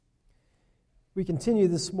We continue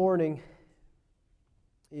this morning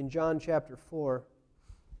in John chapter 4.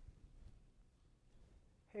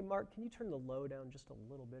 Hey, Mark, can you turn the low down just a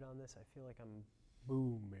little bit on this? I feel like I'm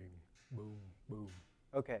booming. Boom, boom.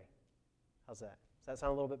 Okay. How's that? Does that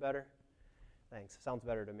sound a little bit better? Thanks. Sounds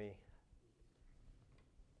better to me.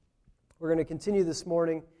 We're going to continue this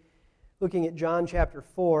morning looking at John chapter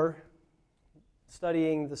 4,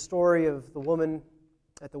 studying the story of the woman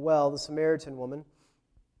at the well, the Samaritan woman.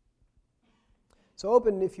 So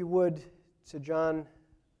open, if you would, to John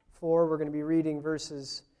 4. We're going to be reading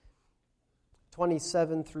verses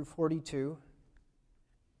 27 through 42.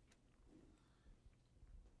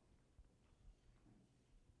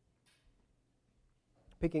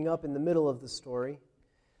 Picking up in the middle of the story.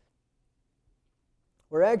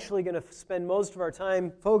 We're actually going to spend most of our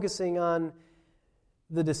time focusing on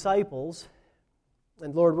the disciples.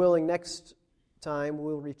 And Lord willing, next time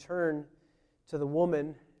we'll return to the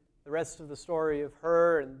woman, the rest of the story of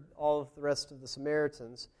her and all of the rest of the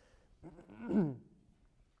Samaritans.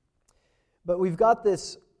 But we've got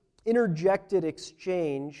this interjected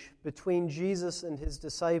exchange between Jesus and his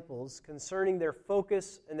disciples concerning their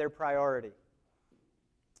focus and their priority.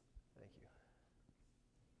 Thank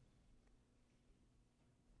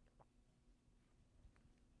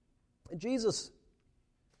you. Jesus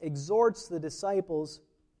exhorts the disciples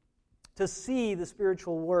to see the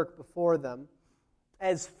spiritual work before them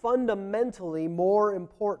as fundamentally more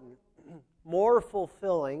important, more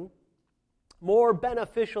fulfilling, more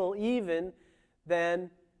beneficial even than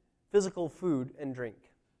physical food and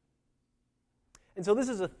drink. And so this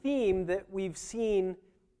is a theme that we've seen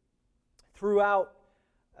throughout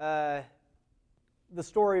the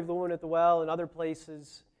story of the woman at the well and other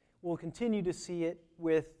places. We'll continue to see it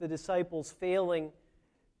with the disciples failing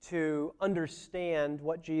to understand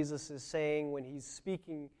what Jesus is saying when he's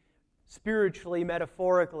speaking spiritually,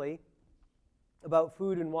 metaphorically, about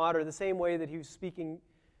food and water, the same way that he was speaking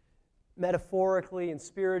metaphorically and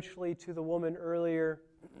spiritually to the woman earlier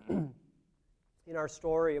in our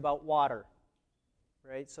story about water.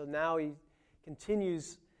 Right? So now he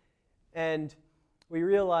continues, and we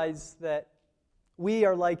realize that we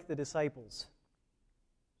are like the disciples.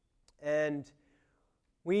 And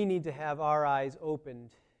we need to have our eyes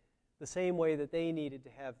opened the same way that they needed to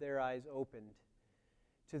have their eyes opened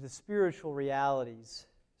to the spiritual realities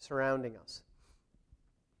surrounding us.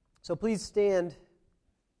 So please stand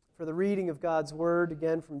for the reading of God's Word,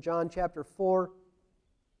 again from John chapter 4,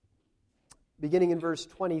 beginning in verse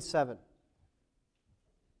 27.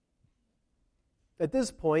 At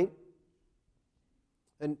this point,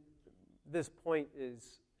 and this point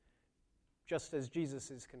is just as Jesus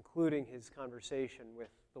is concluding his conversation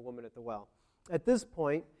with the woman at the well. At this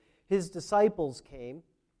point, his disciples came,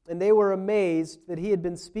 and they were amazed that he had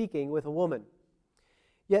been speaking with a woman.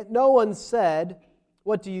 Yet no one said,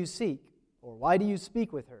 "What do you seek?" or "Why do you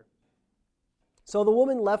speak with her?" So the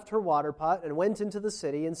woman left her water pot and went into the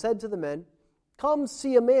city and said to the men, "Come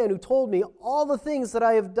see a man who told me all the things that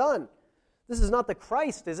I have done. This is not the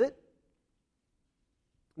Christ, is it?"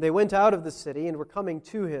 They went out of the city and were coming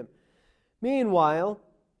to him. Meanwhile,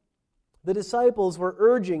 the disciples were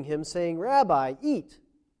urging him, saying, "Rabbi, eat."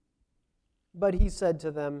 But he said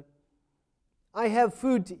to them, "I have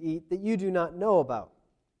food to eat that you do not know about."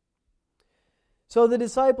 So the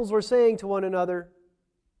disciples were saying to one another,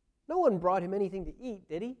 "No one brought him anything to eat,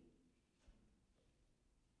 did he?"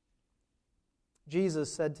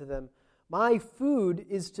 Jesus said to them, "My food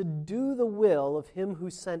is to do the will of him who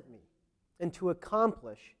sent me, and to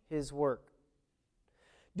accomplish his work.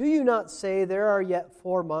 Do you not say, 'There are yet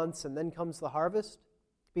 4 months, and then comes the harvest'?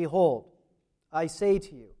 Behold, I say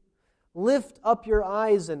to you, lift up your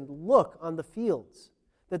eyes and look on the fields,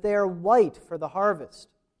 that they are white for the harvest.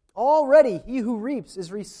 Already he who reaps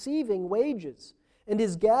is receiving wages, and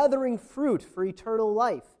is gathering fruit for eternal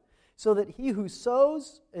life, so that he who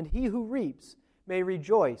sows and he who reaps may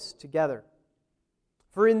rejoice together.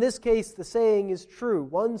 For in this case the saying is true,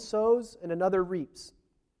 one sows and another reaps.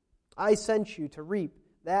 I sent you to reap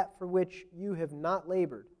that for which you have not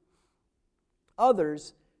labored.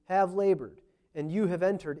 Others have labored, and you have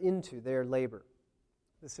entered into their labor."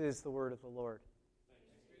 This is the word of the Lord.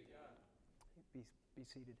 Be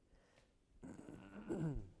seated.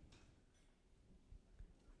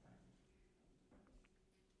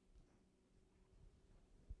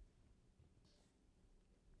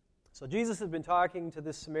 So Jesus had been talking to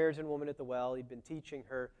this Samaritan woman at the well. He'd been teaching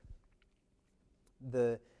her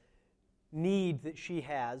the need that she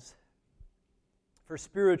has for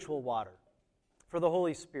spiritual water, for the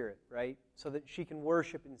Holy Spirit, right? So that she can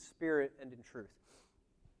worship in spirit and in truth.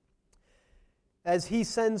 As he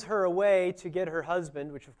sends her away to get her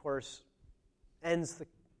husband, which of course ends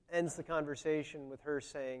the conversation with her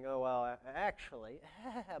saying, "Oh, well, actually,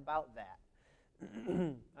 about that,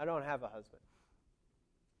 I don't have a husband."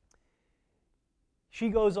 She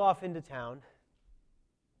goes off into town,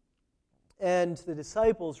 and the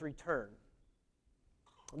disciples return.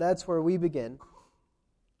 That's where we begin.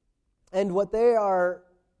 And what they are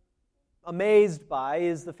amazed by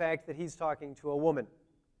is the fact that he's talking to a woman.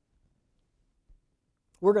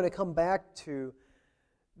 We're going to come back to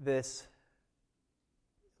this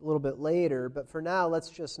a little bit later, but for now, let's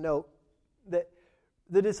just note that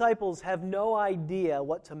the disciples have no idea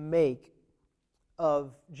what to make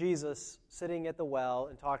of Jesus sitting at the well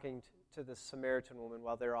and talking to this Samaritan woman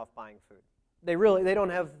while they're off buying food. They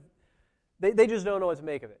just don't know what to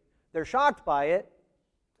make of it. They're shocked by it.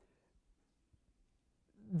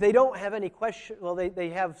 They don't have any question. Well, they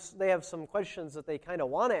have some questions that they kind of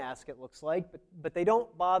want to ask, it looks like, but they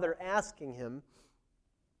don't bother asking him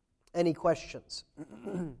any questions.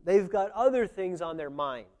 They've got other things on their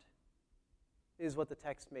mind, is what the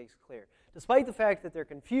text makes clear. Despite the fact that they're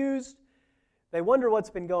confused, they wonder what's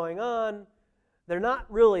been going on, they're not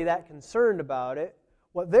really that concerned about it.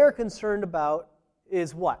 What they're concerned about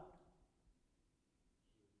is what?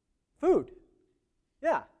 Food.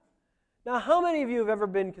 Yeah. Now, how many of you have ever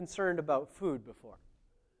been concerned about food before?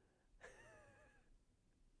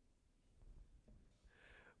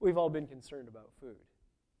 We've all been concerned about food.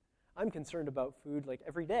 I'm concerned about food like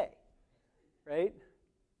every day, right?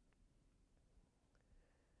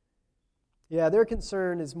 Yeah, their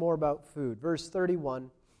concern is more about food. Verse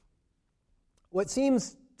 31. What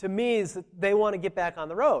seems to me is that they want to get back on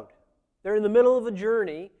the road. They're in the middle of a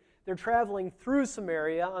journey. They're traveling through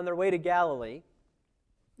Samaria on their way to Galilee.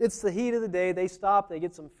 It's the heat of the day. They stop. They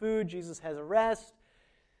get some food. Jesus has a rest.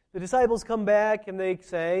 The disciples come back and they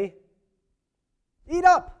say, "Eat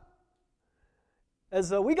up." As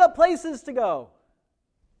though we got places to go.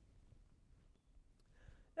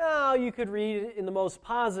 Now, you could read it in the most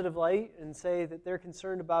positive light and say that they're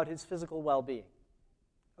concerned about his physical well-being.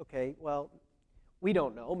 Okay, well, we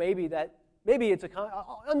don't know.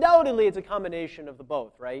 Undoubtedly it's a combination of the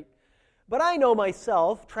both, right? But I know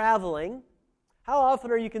myself, traveling, how often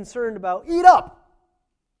are you concerned about, eat up?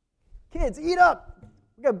 Kids, eat up.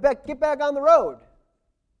 We've got to get back on the road.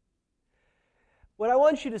 What I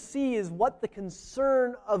want you to see is what the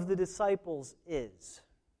concern of the disciples is.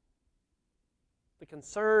 The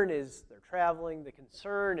concern is they're traveling. The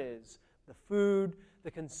concern is the food.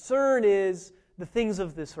 The concern is the things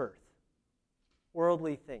of this earth.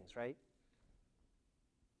 Worldly things, right?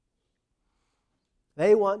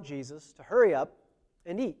 They want Jesus to hurry up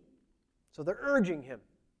and eat. So they're urging him,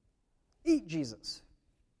 eat, Jesus.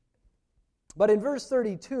 But in verse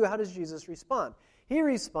 32, how does Jesus respond? He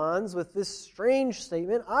responds with this strange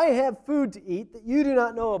statement, "I have food to eat that you do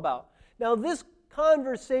not know about." Now, this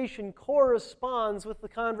conversation corresponds with the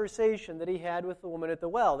conversation that he had with the woman at the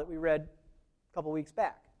well that we read a couple weeks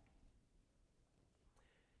back.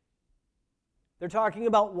 They're talking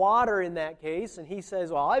about water in that case, and he says,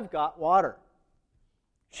 "Well, I've got water."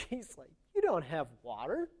 She's like, "You don't have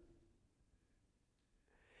water.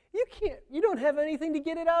 You don't have anything to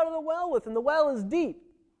get it out of the well with, and the well is deep."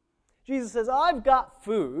 Jesus says, "I've got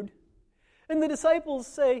food." And the disciples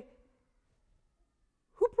say,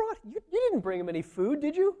 "Who brought you? You didn't bring him any food,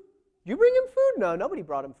 did you? Did you bring him food?" "No, nobody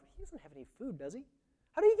brought him food." "He doesn't have any food, does he?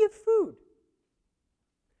 How do you get food?"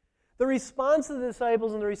 The response of the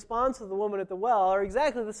disciples and the response of the woman at the well are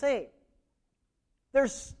exactly the same. They're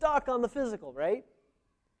stuck on the physical, right?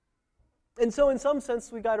 And so in some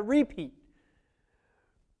sense, we've got to repeat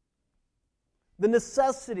the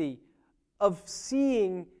necessity of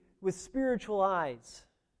seeing with spiritual eyes.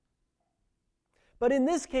 But in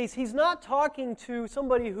this case, he's not talking to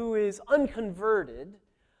somebody who is unconverted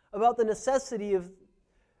about the necessity of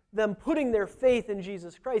them putting their faith in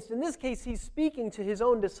Jesus Christ. In this case, he's speaking to his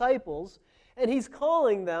own disciples, and he's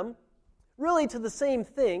calling them really to the same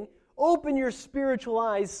thing. Open your spiritual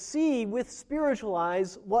eyes, see with spiritual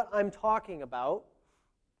eyes what I'm talking about.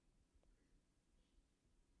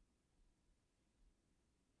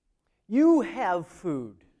 You have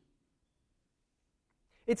food.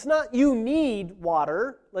 It's not you need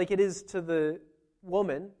water like it is to the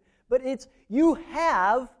woman, but it's you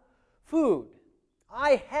have food.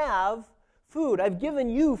 I have food. I've given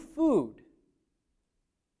you food.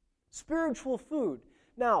 Spiritual food.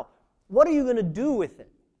 Now, what are you going to do with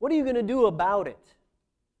it? What are you going to do about it?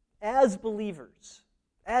 As believers,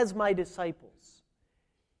 as my disciples,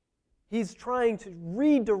 he's trying to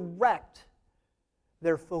redirect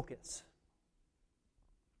their focus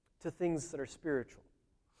to things that are spiritual.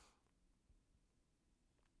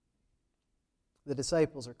 The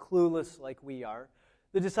disciples are clueless like we are.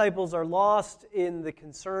 The disciples are lost in the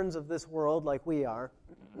concerns of this world like we are.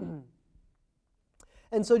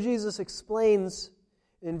 And so Jesus explains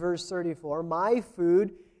in verse 34, "My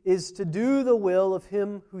food is to do the will of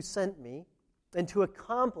him who sent me and to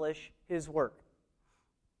accomplish his work."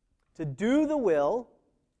 To do the will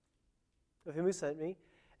of him who sent me,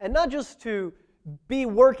 and not just to be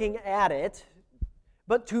working at it,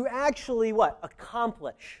 but to actually what?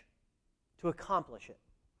 Accomplish. To accomplish it.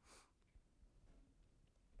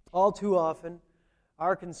 All too often,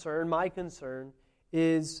 our concern, my concern,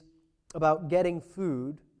 is about getting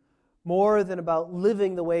food more than about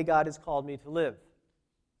living the way God has called me to live.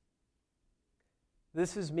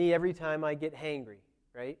 This is me every time I get hangry,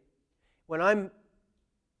 right? When I'm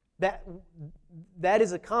that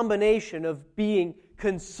is a combination of being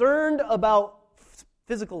concerned about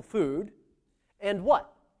physical food and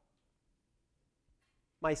what?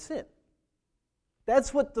 My sin.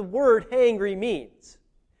 That's what the word hangry means.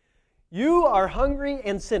 You are hungry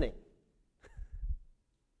and sinning.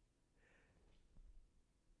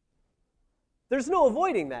 There's no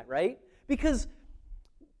avoiding that, right? Because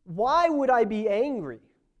why would I be angry?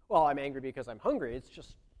 Well, I'm angry because I'm hungry. It's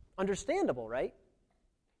just understandable, right?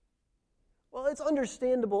 Well, it's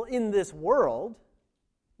understandable in this world,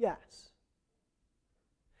 yes.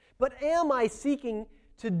 But am I seeking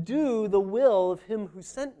to do the will of him who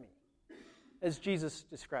sent me, as Jesus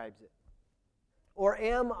describes it? Or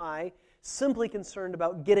am I simply concerned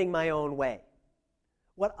about getting my own way,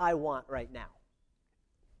 what I want right now?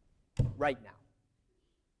 Right now.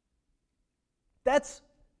 That's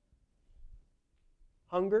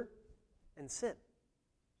hunger and sin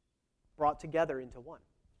brought together into one.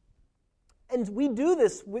 And we do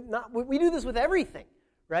this with everything,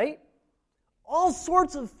 right? All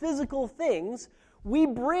sorts of physical things. We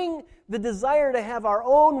bring the desire to have our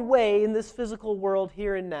own way in this physical world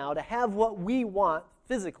here and now, to have what we want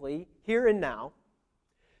physically here and now,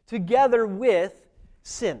 together with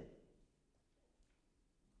sin.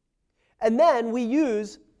 And then we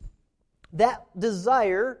use that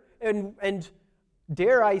desire and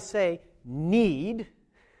dare I say, need,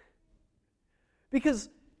 because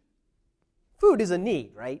food is a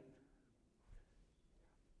need, right?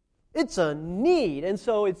 It's a need, and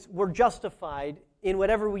so we're justified in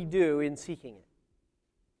whatever we do in seeking it.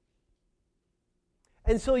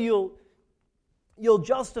 And so you'll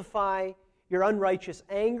justify your unrighteous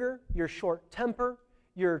anger, your short temper,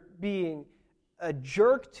 your being a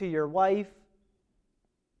jerk to your wife,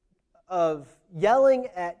 of yelling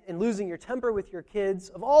at and losing your temper with your kids,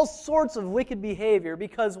 of all sorts of wicked behavior,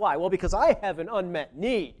 because why? Well, because I have an unmet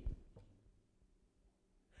need.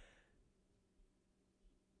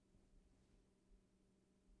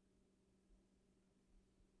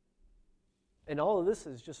 And all of this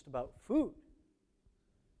is just about food.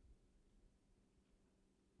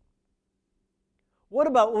 What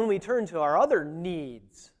about when we turn to our other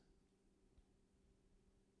needs?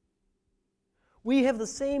 We have the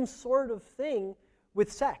same sort of thing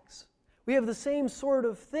with sex. We have the same sort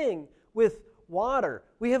of thing with water.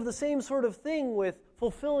 We have the same sort of thing with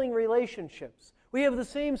fulfilling relationships. We have the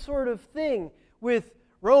same sort of thing with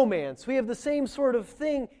romance. We have the same sort of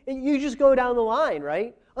thing. And you just go down the line,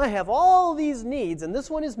 right? I have all these needs, and this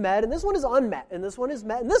one is met, and this one is unmet, and this one is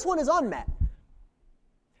met, and this one is unmet.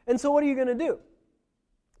 And so what are you going to do?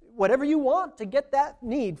 Whatever you want to get that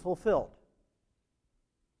need fulfilled.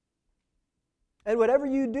 And whatever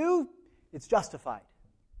you do, it's justified.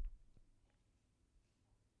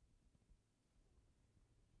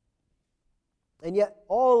 And yet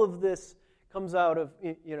all of this comes out of,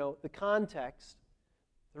 the context.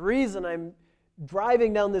 The reason I'm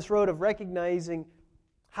driving down this road of recognizing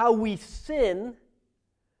how we sin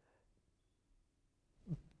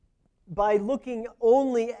by looking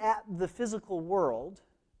only at the physical world,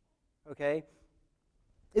 okay,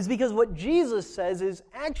 is because what Jesus says is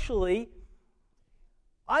actually,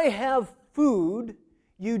 I have food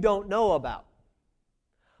you don't know about.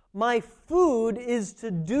 My food is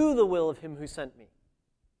to do the will of him who sent me.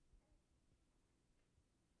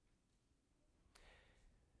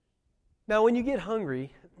 Now, when you get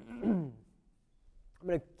hungry, I'm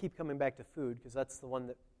going to keep coming back to food because that's the one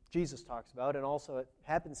that Jesus talks about, and also it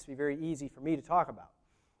happens to be very easy for me to talk about.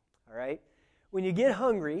 All right? When you get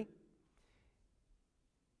hungry,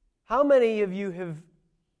 how many of you have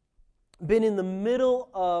been in the middle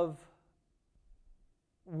of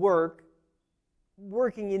working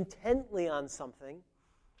intently on something,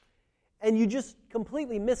 and you just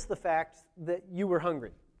completely miss the fact that you were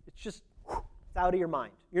hungry? It's out of your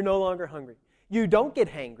mind. You're no longer hungry. You don't get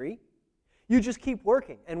hangry. You just keep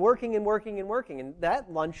working and working and working and working, and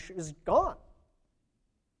that lunch is gone.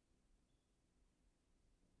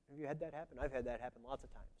 Have you had that happen? I've had that happen lots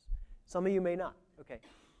of times. Some of you may not. Okay.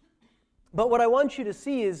 But what I want you to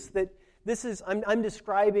see is that I'm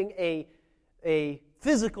describing a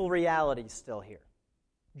physical reality still here.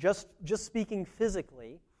 Just speaking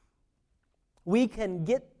physically, we can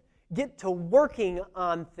get to working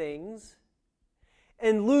on things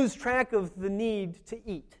and lose track of the need to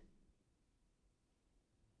eat.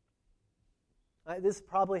 This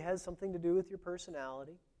probably has something to do with your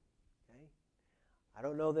personality. Okay? I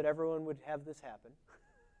don't know that everyone would have this happen.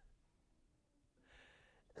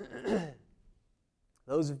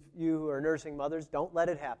 Those of you who are nursing mothers, don't let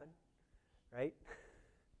it happen, right?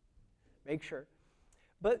 Make sure.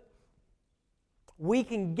 But we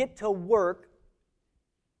can get to work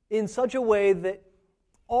in such a way that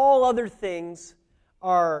all other things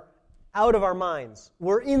are out of our minds.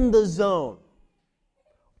 We're in the zone.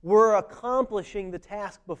 We're accomplishing the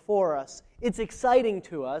task before us. It's exciting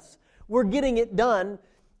to us. We're getting it done,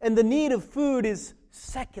 and the need of food is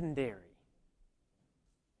secondary.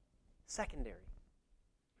 Secondary.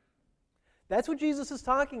 That's what Jesus is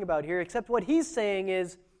talking about here, except what he's saying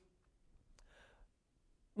is,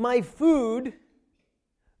 my food,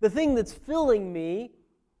 the thing that's filling me,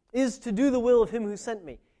 is to do the will of him who sent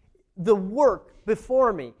me. The work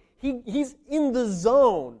before me. He's in the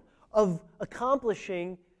zone of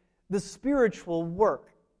accomplishing the spiritual work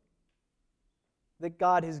that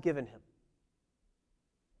God has given him.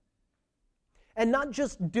 And not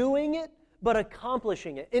just doing it, but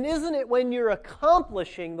accomplishing it. And isn't it when you're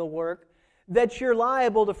accomplishing the work that you're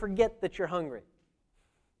liable to forget that you're hungry?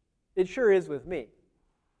 It sure is with me.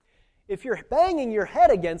 If you're banging your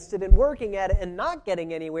head against it and working at it and not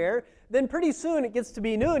getting anywhere, then pretty soon it gets to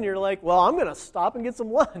be noon and you're like, well, I'm going to stop and get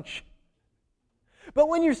some lunch. But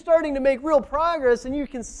when you're starting to make real progress and you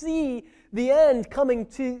can see the end coming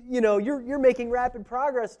to, you're making rapid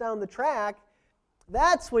progress down the track,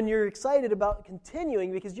 that's when you're excited about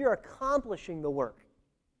continuing because you're accomplishing the work.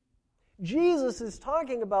 Jesus is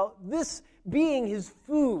talking about this being his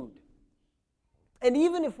food. And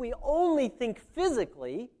even if we only think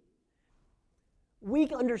physically, we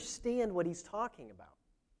understand what he's talking about.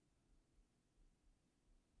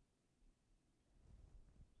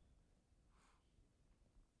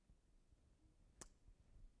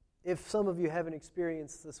 If some of you haven't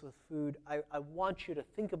experienced this with food, I want you to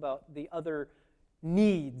think about the other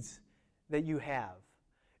needs that you have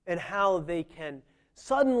and how they can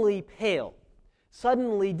suddenly pale,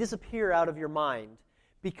 suddenly disappear out of your mind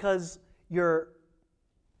because you're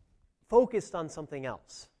focused on something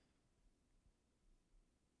else.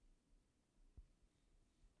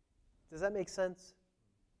 Does that make sense?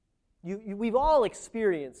 We've all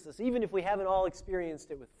experienced this, even if we haven't all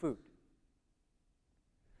experienced it with food.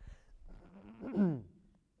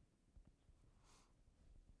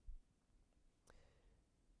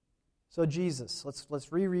 So Jesus,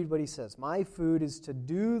 let's reread what he says. My food is to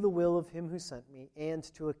do the will of him who sent me and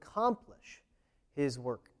to accomplish his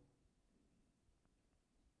work.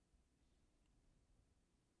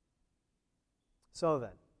 So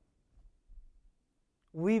then,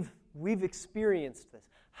 we've experienced this.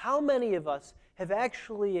 How many of us have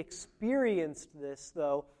actually experienced this,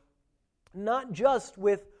 though, not just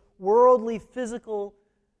with worldly physical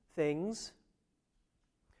things,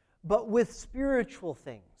 but with spiritual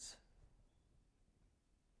things?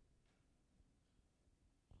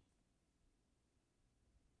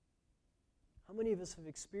 How many of us have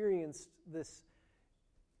experienced this?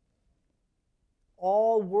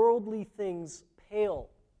 All worldly things pale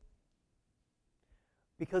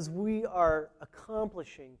because we are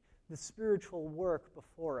accomplishing the spiritual work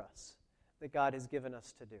before us that God has given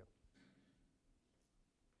us to do.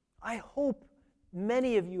 I hope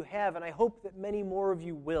many of you have, and I hope that many more of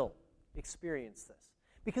you will experience this,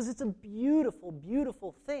 because it's a beautiful,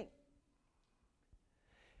 beautiful thing.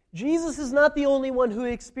 Jesus is not the only one who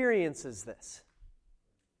experiences this.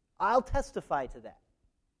 I'll testify to that.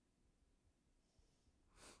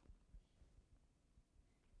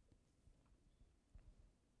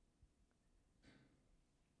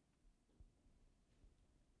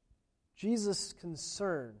 Jesus'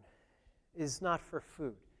 concern is not for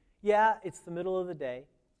food. Yeah, it's the middle of the day.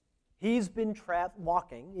 He's been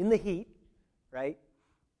walking in the heat, right?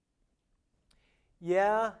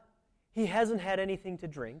 Yeah, he hasn't had anything to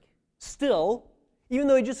drink. Still, even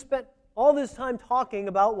though he just spent all this time talking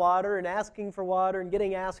about water and asking for water and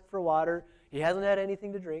getting asked for water, he hasn't had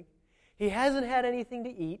anything to drink. He hasn't had anything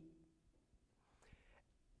to eat.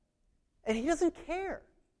 And he doesn't care,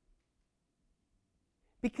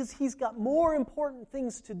 because he's got more important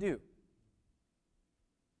things to do.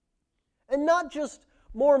 And not just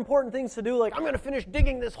more important things to do, like, I'm going to finish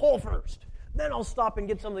digging this hole first. Then I'll stop and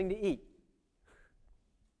get something to eat.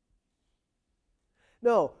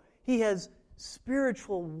 No, he has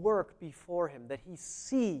spiritual work before him that he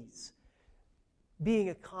sees being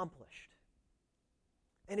accomplished.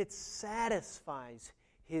 And it satisfies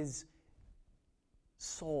his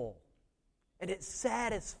soul. And it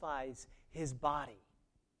satisfies his body.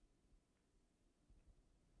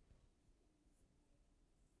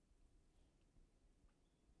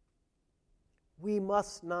 We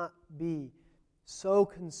must not be so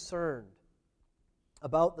concerned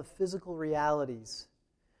about the physical realities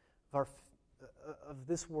of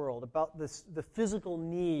this world, about the physical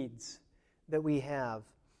needs that we have,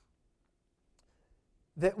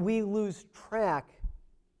 that we lose track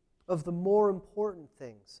of the more important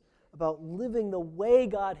things, about living the way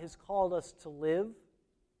God has called us to live,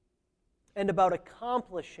 and about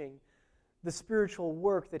accomplishing the spiritual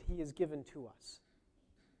work that He has given to us.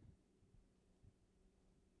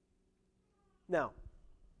 Now,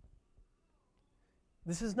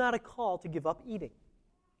 this is not a call to give up eating.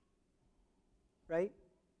 Right?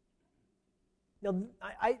 Now,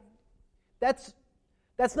 that's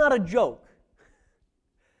not a joke.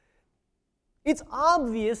 It's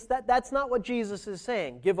obvious that that's not what Jesus is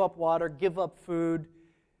saying. Give up water, give up food.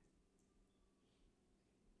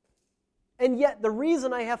 And yet, the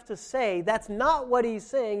reason I have to say that's not what he's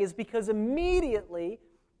saying is because immediately,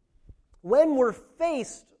 when we're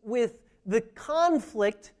faced with the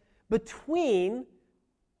conflict between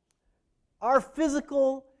our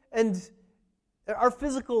physical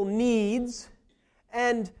needs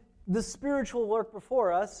and the spiritual work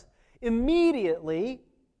before us, immediately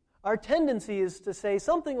our tendency is to say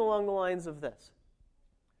something along the lines of this.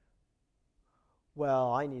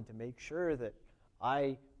 Well, I need to make sure that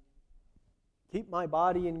I keep my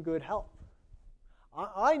body in good health.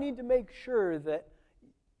 I need to make sure that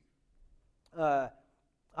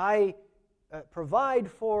I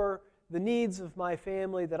provide for the needs of my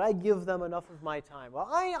family, that I give them enough of my time. Well,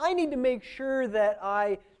 I need to make sure that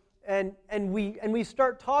we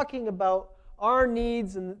start talking about our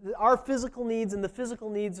needs and our physical needs and the physical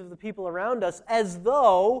needs of the people around us as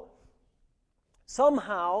though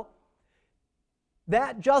somehow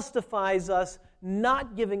that justifies us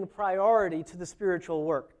not giving a priority to the spiritual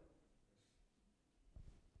work.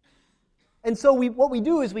 And so what we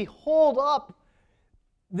do is we hold up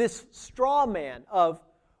this straw man of,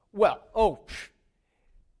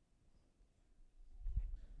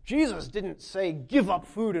 Jesus didn't say give up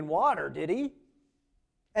food and water, did he?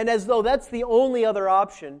 And as though that's the only other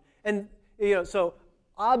option. And so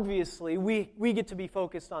obviously we get to be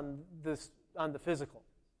focused on the physical.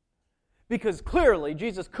 Because clearly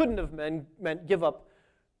Jesus couldn't have meant give up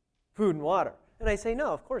food and water. And I say, no,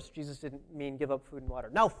 of course Jesus didn't mean give up food and water.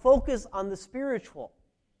 Now focus on the spiritual.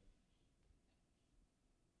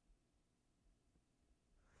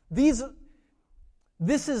 This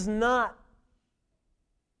is not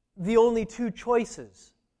the only two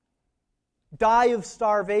choices. Die of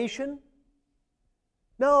starvation?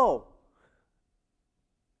 No.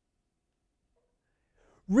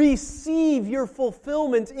 Receive your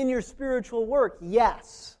fulfillment in your spiritual work?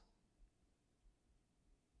 Yes.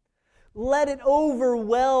 Let it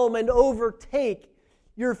overwhelm and overtake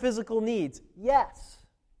your physical needs? Yes.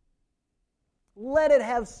 Let it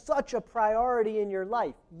have such a priority in your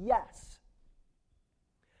life? Yes.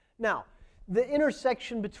 Now, the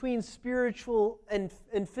intersection between spiritual and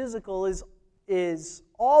physical is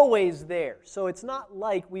always there. So it's not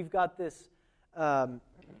like we've got this...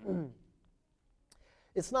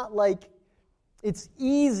 it's not like it's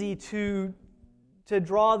easy to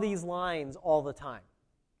draw these lines all the time.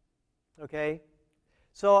 Okay?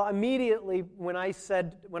 So immediately when I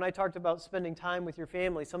talked about spending time with your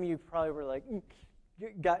family, some of you probably were like, you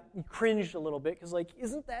cringed a little bit because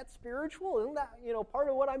isn't that spiritual? Isn't that part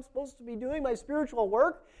of what I'm supposed to be doing? My spiritual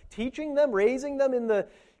work, teaching them, raising them in the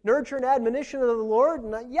nurture and admonition of the Lord?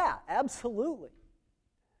 And yeah, absolutely.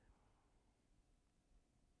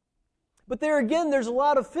 But there again, there's a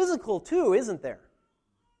lot of physical too, isn't there?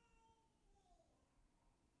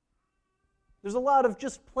 There's a lot of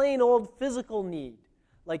just plain old physical need.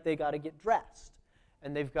 Like they got to get dressed,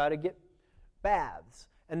 and they've got to get baths,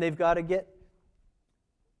 and they've got to get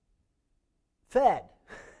fed.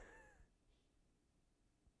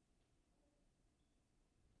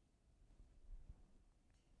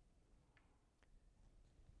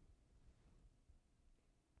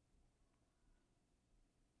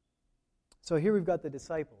 So here we've got the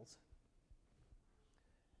disciples.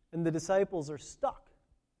 And the disciples are stuck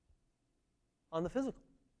on the physical.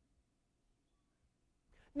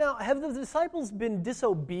 Now, have the disciples been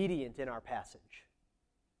disobedient in our passage?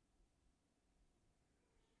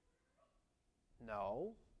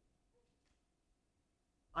 No.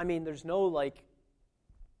 I mean, there's no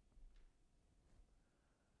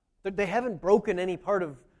they haven't broken any part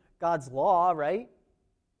of God's law, right?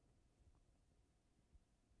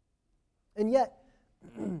 And yet,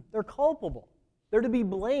 they're culpable. They're to be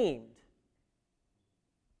blamed.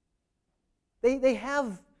 They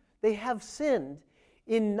have sinned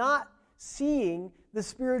in not seeing the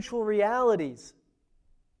spiritual realities.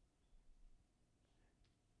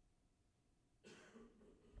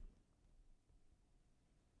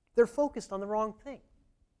 They're focused on the wrong thing.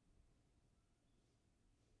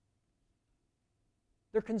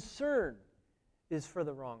 Their concern is for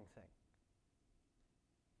the wrong thing.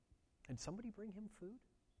 Did somebody bring him food?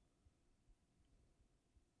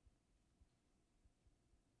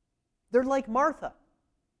 They're like Martha.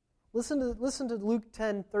 Listen to Luke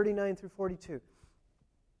 10, 39 through 42.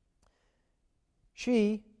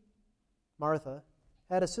 She, Martha,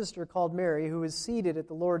 had a sister called Mary who was seated at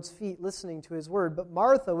the Lord's feet listening to his word, but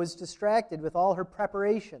Martha was distracted with all her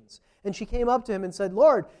preparations. And she came up to him and said,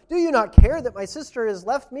 "Lord, do you not care that my sister has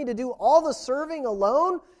left me to do all the serving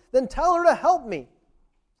alone? Then tell her to help me."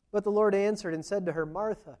 But the Lord answered and said to her,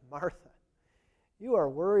 "Martha, Martha, you are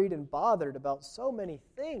worried and bothered about so many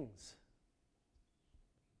things.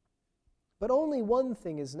 But only one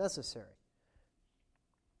thing is necessary.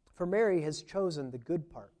 For Mary has chosen the good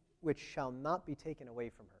part, which shall not be taken away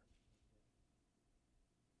from her."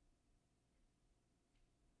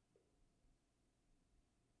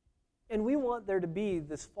 And we want there to be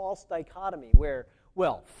this false dichotomy where,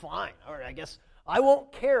 well, fine, all right, I guess I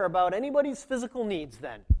won't care about anybody's physical needs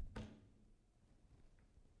then.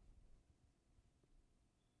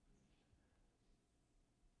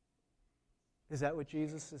 Is that what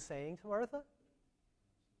Jesus is saying to Martha?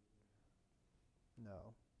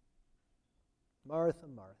 No. Martha,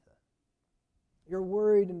 Martha, you're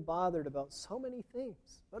worried and bothered about so many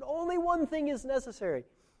things, but only one thing is necessary.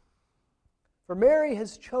 For Mary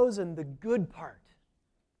has chosen the good part.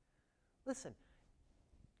 Listen,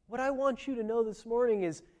 what I want you to know this morning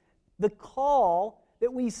is the call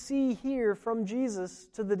that we see here from Jesus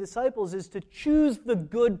to the disciples is to choose the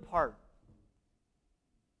good part.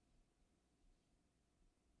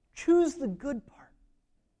 Choose the good part.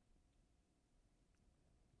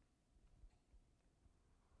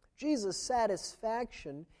 Jesus'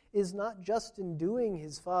 satisfaction is not just in doing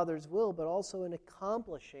his Father's will, but also in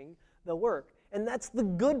accomplishing the work. And that's the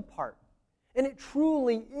good part. And it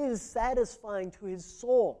truly is satisfying to his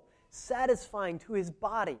soul, satisfying to his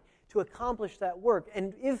body to accomplish that work.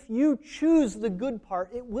 And if you choose the good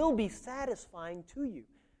part, it will be satisfying to you.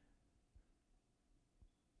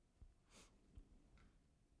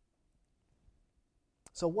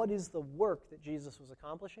 So what is the work that Jesus was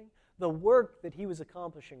accomplishing? The work that he was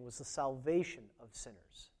accomplishing was the salvation of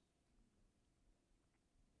sinners.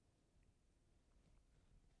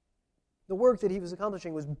 The work that he was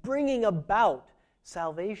accomplishing was bringing about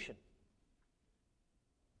salvation.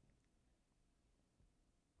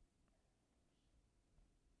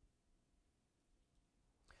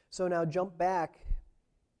 So now jump back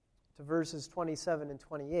to verses 27 and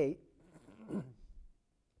 28.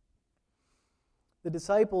 The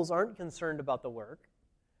disciples aren't concerned about the work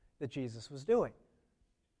that Jesus was doing.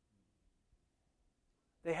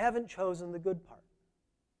 They haven't chosen the good part.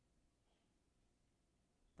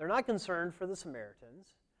 They're not concerned for the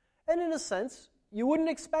Samaritans. And in a sense, you wouldn't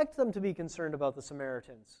expect them to be concerned about the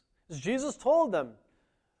Samaritans. As Jesus told them,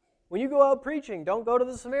 when you go out preaching, don't go to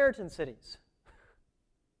the Samaritan cities.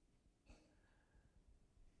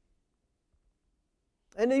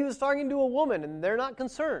 And he was talking to a woman, and they're not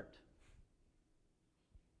concerned.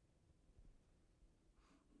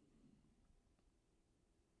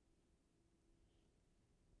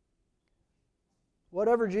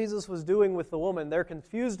 Whatever Jesus was doing with the woman, they're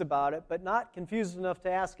confused about it, but not confused enough to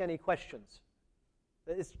ask any questions.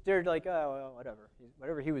 They're like, oh, well, whatever.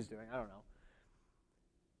 Whatever he was doing, I don't know.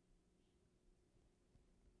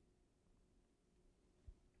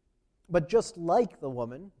 But just like the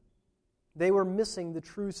woman, they were missing the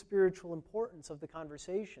true spiritual importance of the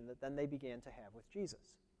conversation that then they began to have with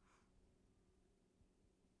Jesus.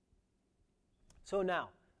 So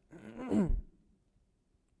now,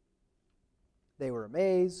 they were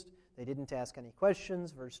amazed. They didn't ask any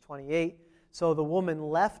questions. Verse 28, so the woman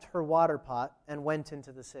left her water pot and went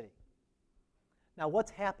into the city. Now, what's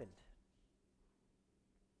happened?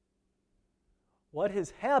 What has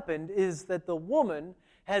happened is that the woman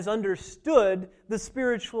has understood the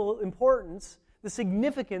spiritual importance, the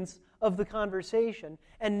significance of the conversation,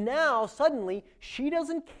 and now, suddenly, she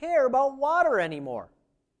doesn't care about water anymore.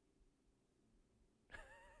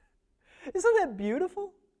 Isn't that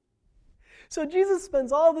beautiful? So Jesus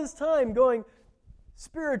spends all this time going,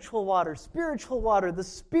 spiritual water, the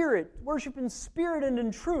Spirit, worship in spirit and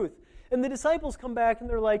in truth. And the disciples come back and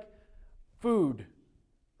they're like, food,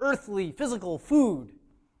 earthly, physical food.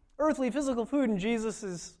 Earthly, physical food. And Jesus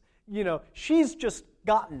is, she's just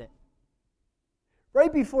gotten it.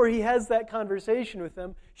 Right before he has that conversation with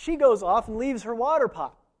them, she goes off and leaves her water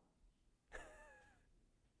pot.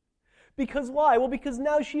 Because why? Well, because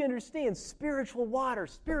now she understands spiritual water,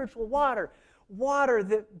 water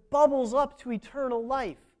that bubbles up to eternal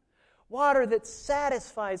life, water that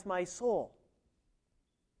satisfies my soul.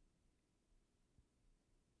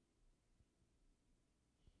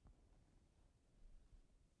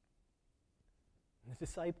 And the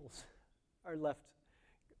disciples are left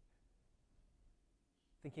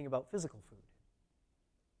thinking about physical food.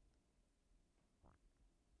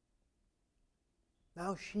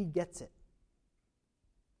 Now she gets it.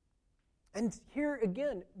 And here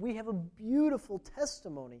again, we have a beautiful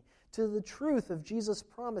testimony to the truth of Jesus'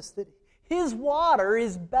 promise that his water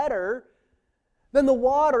is better than the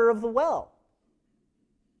water of the well.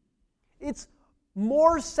 It's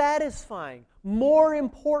more satisfying, more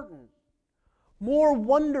important, more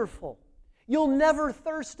wonderful. You'll never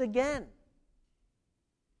thirst again.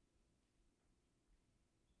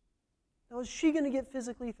 Now, is she going to get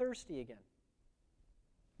physically thirsty again?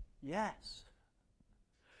 Yes.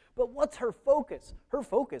 But what's her focus? Her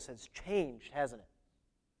focus has changed, hasn't it?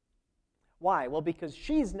 Why? Well, because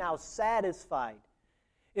she's now satisfied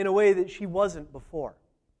in a way that she wasn't before.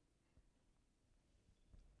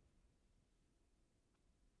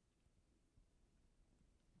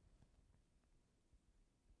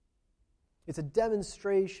 It's a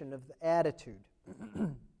demonstration of the attitude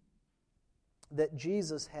that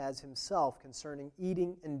Jesus has himself concerning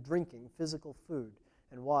eating and drinking physical food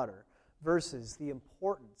and water versus the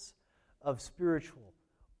importance of spiritual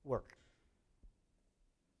work.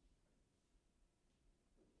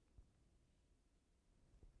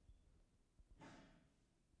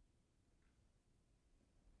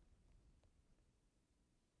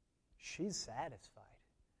 She's satisfied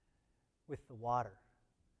with the water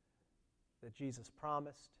that Jesus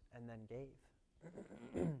promised and then gave.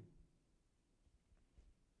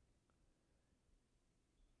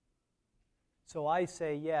 So I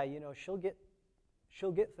say, yeah, she'll get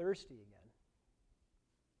thirsty again.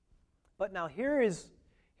 But now here is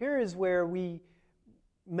where we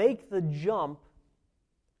make the jump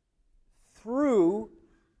through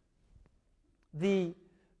there's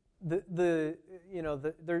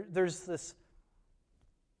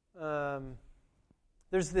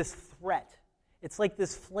this threat. It's like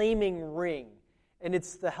this flaming ring, and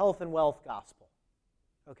it's the health and wealth gospel.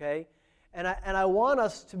 Okay? And I want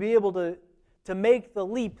us to be able to make the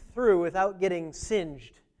leap through without getting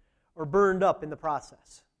singed or burned up in the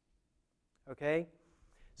process. Okay?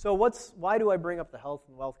 So why do I bring up the health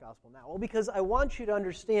and wealth gospel now? Well, because I want you to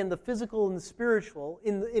understand the physical and the spiritual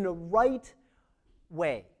in a right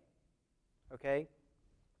way. Okay?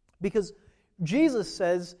 Because Jesus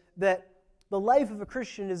says that the life of a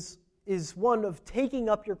Christian is one of taking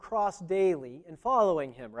up your cross daily and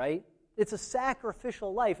following him, right? It's a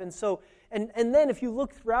sacrificial life. And so, and then if you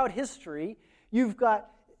look throughout history, you've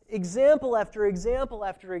got example after example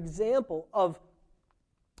after example of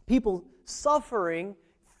people suffering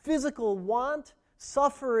physical want,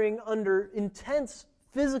 suffering under intense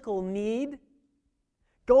physical need,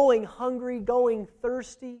 going hungry, going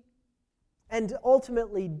thirsty, and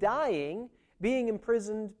ultimately dying, being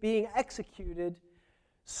imprisoned, being executed,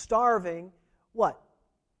 starving. What?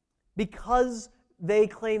 Because they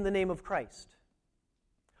claim the name of Christ.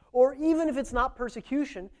 Or even if it's not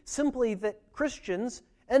persecution, simply that Christians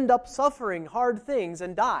end up suffering hard things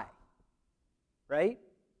and die. Right?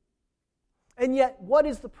 And yet, what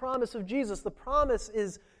is the promise of Jesus? The promise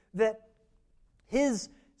is that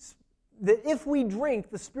that if we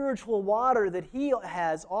drink the spiritual water that he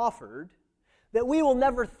has offered, that we will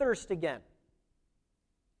never thirst again.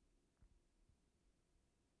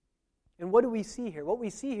 And what do we see here? What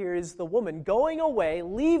we see here is the woman going away,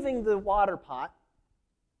 leaving the water pot.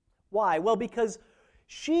 Why? Well, because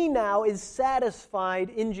she now is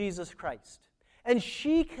satisfied in Jesus Christ. And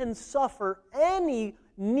she can suffer any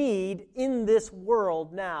need in this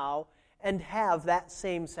world now and have that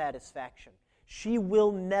same satisfaction. She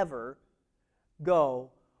will never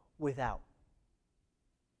go without.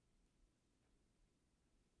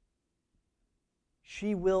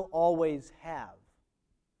 She will always have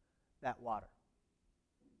that water.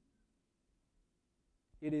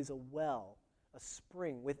 It is a well, a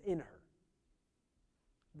spring within her,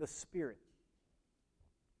 the Spirit.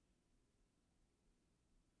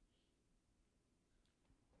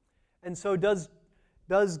 And so does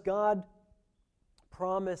God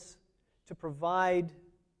promise to provide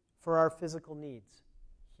for our physical needs?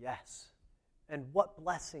 Yes. And what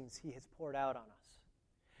blessings He has poured out on us.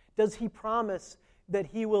 Does He promise that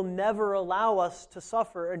He will never allow us to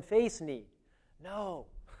suffer and face need? No.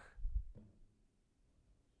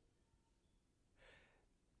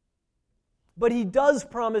 But He does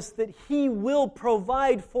promise that He will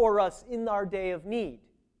provide for us in our day of need.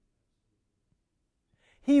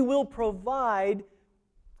 He will provide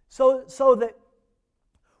so that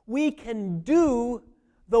we can do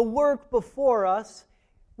the work before us.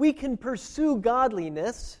 We can pursue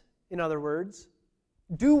godliness, in other words,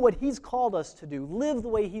 do what He's called us to do, live the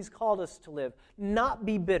way He's called us to live, not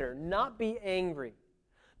be bitter, not be angry,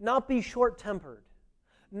 not be short-tempered,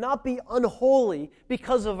 not be unholy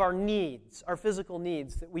because of our needs, our physical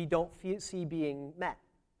needs that we don't see being met,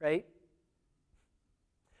 right?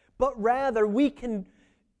 But rather, we can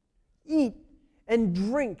eat and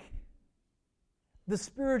drink the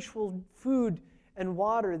spiritual food and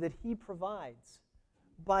water that He provides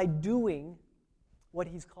by doing what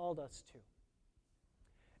He's called us to.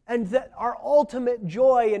 And that our ultimate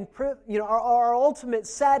joy and our ultimate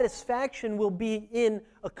satisfaction will be in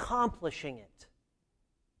accomplishing it.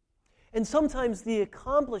 And sometimes the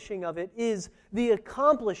accomplishing of it is the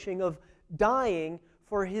accomplishing of dying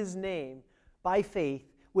for His name by faith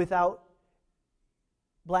without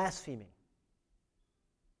blaspheming.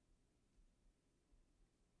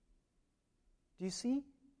 Do you see?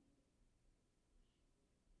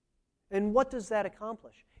 And what does that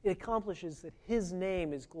accomplish? It accomplishes that His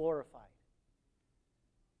name is glorified.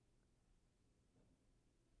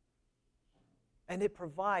 And it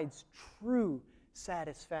provides true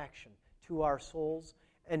satisfaction to our souls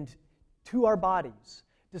and to our bodies,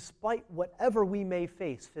 despite whatever we may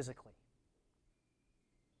face physically.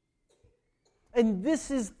 And this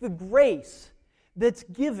is the grace that's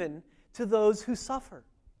given to those who suffer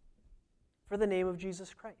for the name of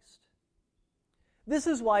Jesus Christ. This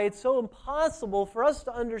is why it's so impossible for us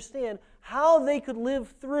to understand how they could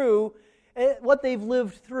live through what they've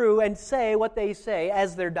lived through and say what they say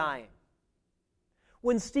as they're dying.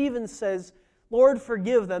 When Stephen says, "Lord,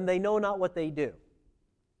 forgive them, they know not what they do."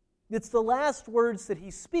 It's the last words that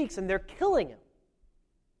he speaks, and they're killing him.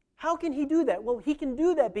 How can he do that? Well, he can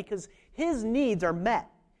do that because his needs are met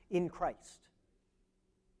in Christ.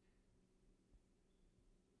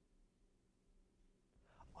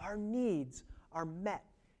 Our needs are met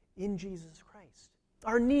in Jesus Christ.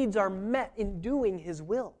 Our needs are met in doing His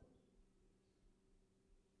will.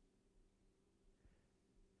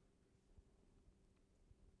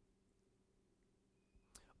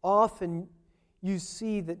 Often you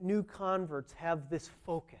see that new converts have this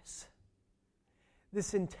focus,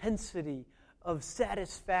 this intensity of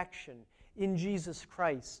satisfaction in Jesus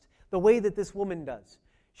Christ, the way that this woman does.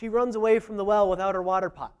 She runs away from the well without her water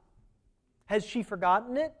pot. Has she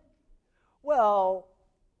forgotten it? Well,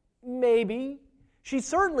 maybe. She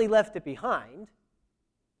certainly left it behind.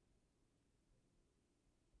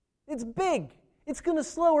 It's big. It's going to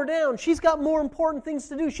slow her down. She's got more important things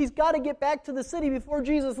to do. She's got to get back to the city before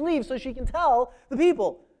Jesus leaves so she can tell the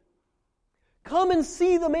people, "Come and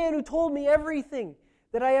see the man who told me everything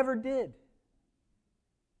that I ever did."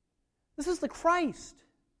 This is the Christ.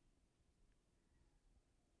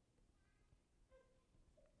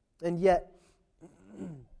 And yet,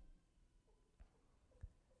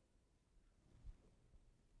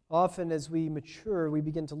 often as we mature, we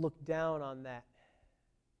begin to look down on that,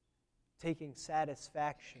 taking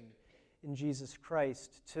satisfaction in Jesus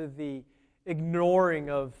Christ to the ignoring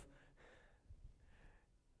of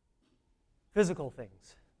physical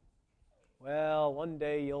things. Well, one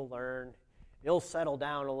day you'll learn. You'll settle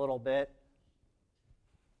down a little bit.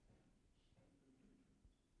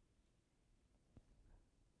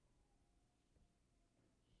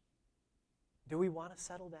 Do we want to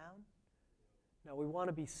settle down? No, we want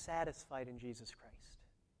to be satisfied in Jesus Christ.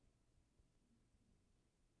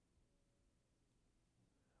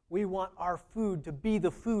 We want our food to be the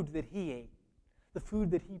food that He ate, the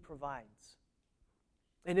food that He provides.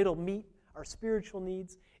 And it'll meet our spiritual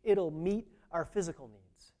needs. It'll meet our physical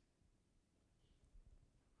needs.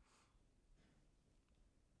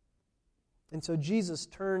 And so Jesus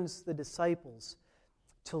turns the disciples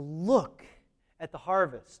to look at the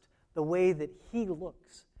harvest the way that He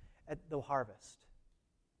looks at the harvest.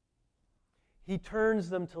 He turns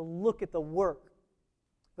them to look at the work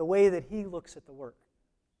the way that He looks at the work.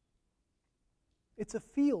 It's a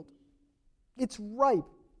field. It's ripe.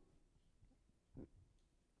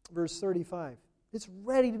 Verse 35. It's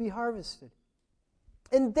ready to be harvested.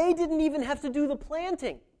 And they didn't even have to do the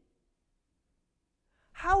planting.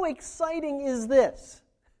 How exciting is this?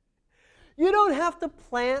 You don't have to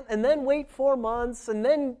plant and then wait 4 months and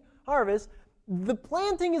then harvest. The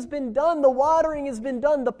planting has been done. The watering has been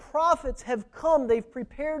done. The prophets have come. They've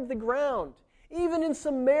prepared the ground. Even in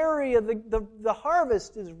Samaria, the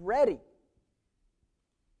harvest is ready.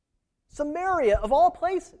 Samaria, of all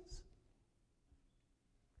places.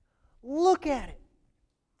 Look at it.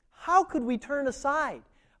 How could we turn aside?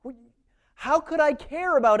 How could I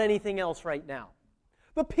care about anything else right now?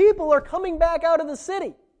 The people are coming back out of the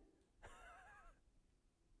city.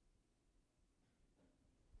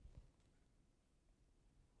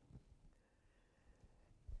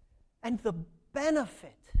 And the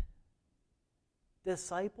benefit,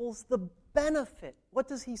 disciples, the benefit. What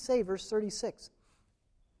does he say? Verse 36.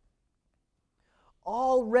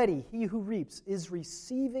 Already he who reaps is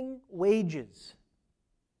receiving wages.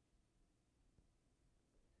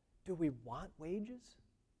 Do we want wages?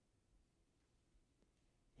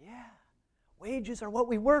 Yeah. Wages are what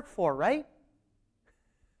we work for, right?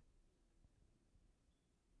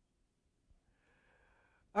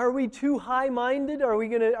 Are we too high-minded? Are we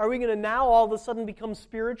gonna now all of a sudden become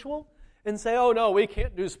spiritual and say, oh no, we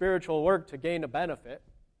can't do spiritual work to gain a benefit.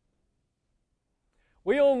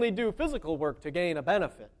 We only do physical work to gain a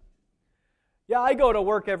benefit. Yeah, I go to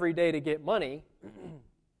work every day to get money,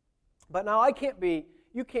 but now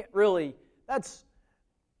you can't really,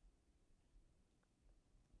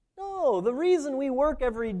 no, the reason we work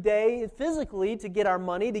every day physically to get our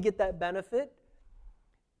money, to get that benefit,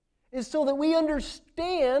 is so that we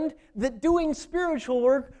understand that doing spiritual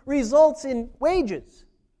work results in wages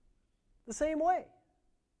the same way.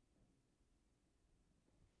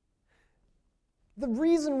 The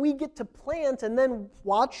reason we get to plant and then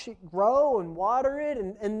watch it grow and water it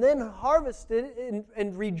and then harvest it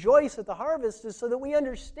and rejoice at the harvest is so that we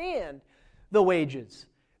understand the wages,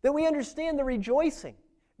 that we understand the rejoicing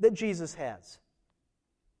that Jesus has,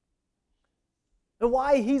 and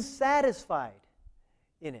why He's satisfied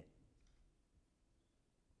in it.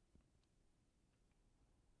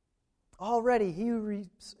 Already he who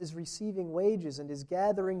reaps is receiving wages and is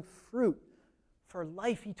gathering fruit for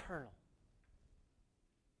life eternal.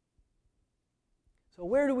 So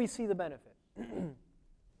where do we see the benefit?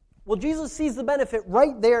 Well, Jesus sees the benefit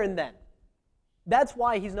right there and then. That's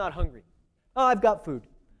why He's not hungry. Oh, I've got food.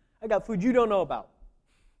 I got food you don't know about.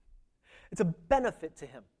 It's a benefit to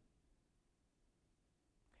Him.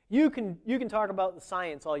 You can talk about the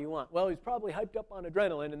science all you want. Well, he's probably hyped up on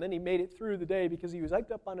adrenaline, and then he made it through the day because he was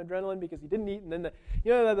hyped up on adrenaline because he didn't eat, and then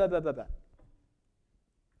blah, blah, blah, blah, blah.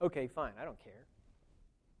 Okay, fine, I don't care.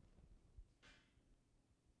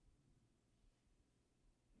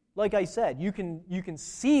 Like I said, you can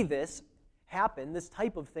see this happen, this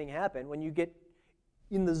type of thing happen, when you get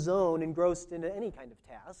in the zone, engrossed into any kind of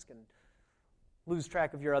task, and lose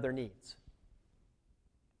track of your other needs.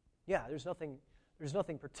 Yeah, there's nothing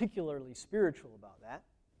particularly spiritual about that.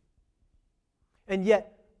 And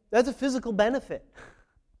yet, that's a physical benefit.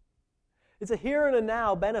 It's a here and a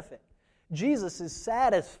now benefit. Jesus is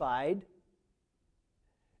satisfied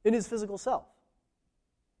in His physical self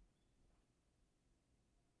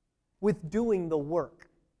with doing the work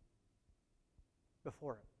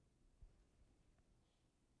before Him.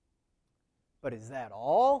 But is that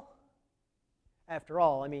all? After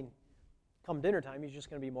all, come dinner time, He's just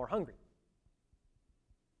going to be more hungry.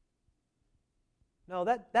 No,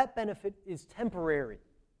 that benefit is temporary.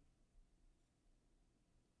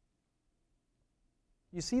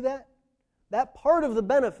 You see that? That part of the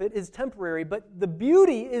benefit is temporary, but the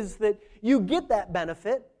beauty is that you get that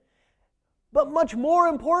benefit, but much more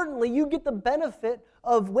importantly, you get the benefit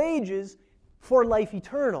of wages for life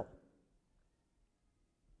eternal.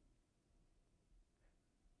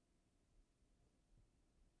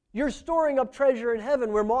 You're storing up treasure in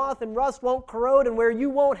heaven where moth and rust won't corrode and where you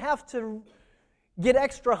won't have to get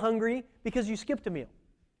extra hungry because you skipped a meal.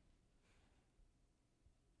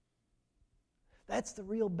 That's the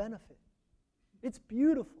real benefit. It's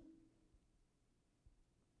beautiful.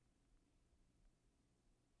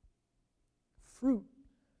 Fruit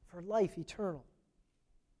for life eternal.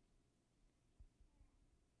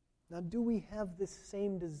 Now, do we have this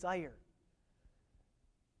same desire?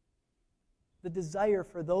 The desire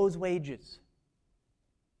for those wages?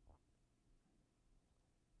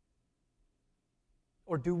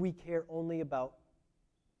 Or do we care only about,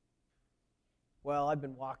 well, I've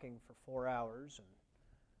been walking for 4 hours, and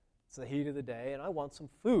it's the heat of the day, and I want some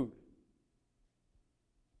food.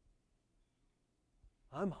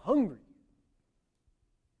 I'm hungry.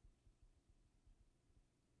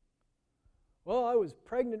 Well, I was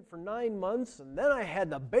pregnant for 9 months, and then I had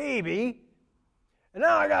the baby, and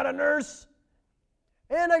now I got a nurse,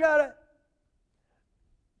 And I got it.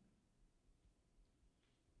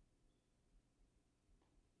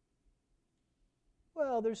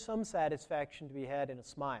 Well, there's some satisfaction to be had in a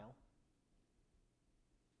smile,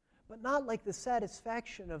 but not like the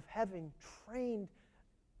satisfaction of having trained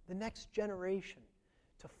the next generation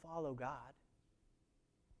to follow God,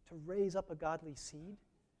 to raise up a godly seed,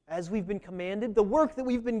 as we've been commanded, the work that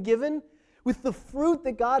we've been given, with the fruit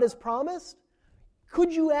that God has promised.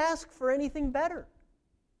 Could you ask for anything better?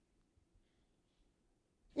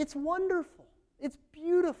 It's wonderful. It's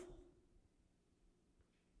beautiful.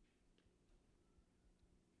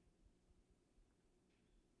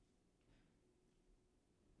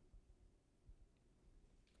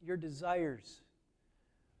 Your desires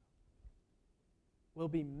will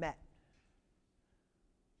be met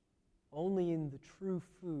only in the true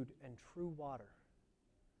food and true water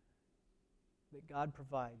that God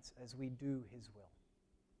provides as we do His will.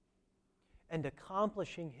 And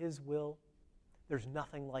accomplishing His will, there's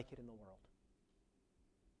nothing like it in the world.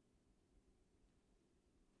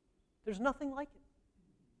 There's nothing like it.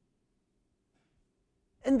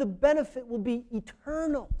 And the benefit will be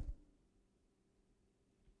eternal.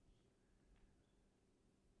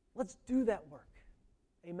 Let's do that work.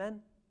 Amen?